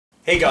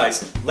Hey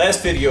guys,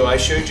 last video I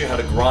showed you how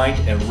to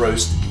grind and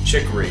roast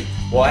chicory.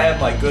 Well, I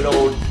have my good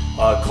old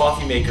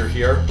coffee maker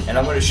here, and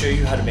I'm going to show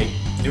you how to make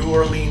New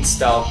Orleans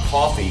style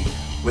coffee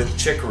with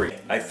chicory.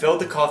 I filled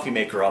the coffee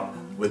maker up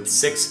with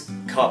 6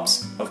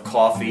 cups of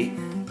coffee,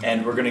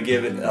 and we're going to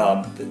give it,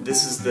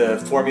 this is the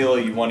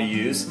formula you want to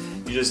use.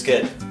 You just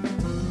get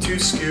 2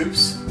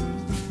 scoops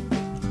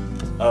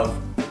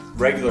of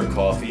regular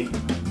coffee, and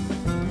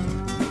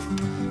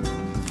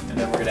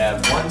then we're going to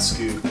have 1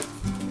 scoop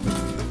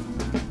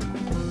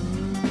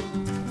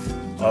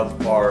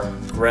of our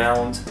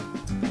ground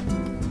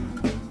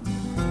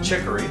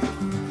chicory,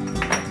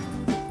 and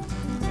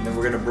then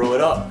we're going to brew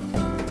it up.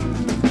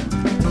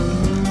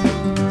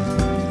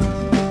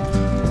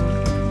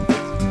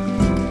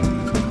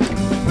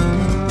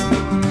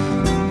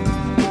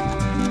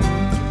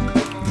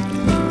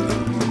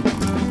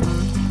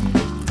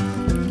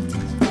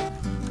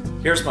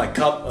 Here's my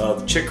cup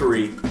of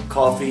chicory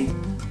coffee.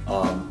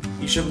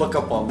 You should look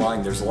up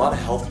online. There's a lot of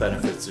health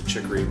benefits to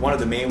chicory. One of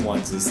the main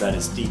ones is that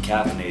it's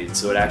decaffeinated,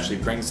 so it actually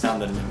brings down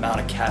the amount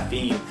of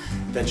caffeine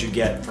that you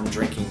get from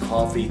drinking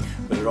coffee,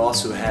 but it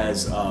also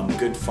has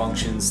good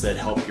functions that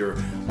help your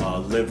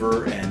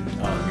liver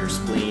and your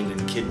spleen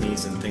and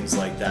kidneys and things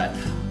like that.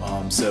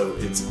 So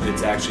it's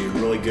actually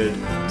really good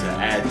to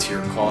add to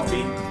your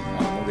coffee.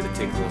 I'm going to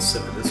take a little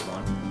sip of this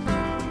one.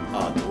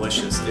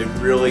 Delicious. It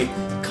really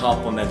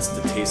complements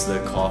the taste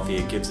of the coffee.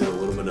 It gives it a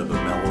little bit of a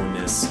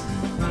mellowness,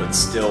 but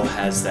still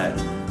has that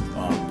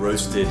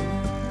roasted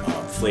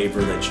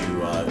flavor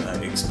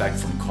that you expect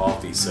from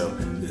coffee. So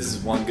this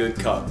is one good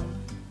cup.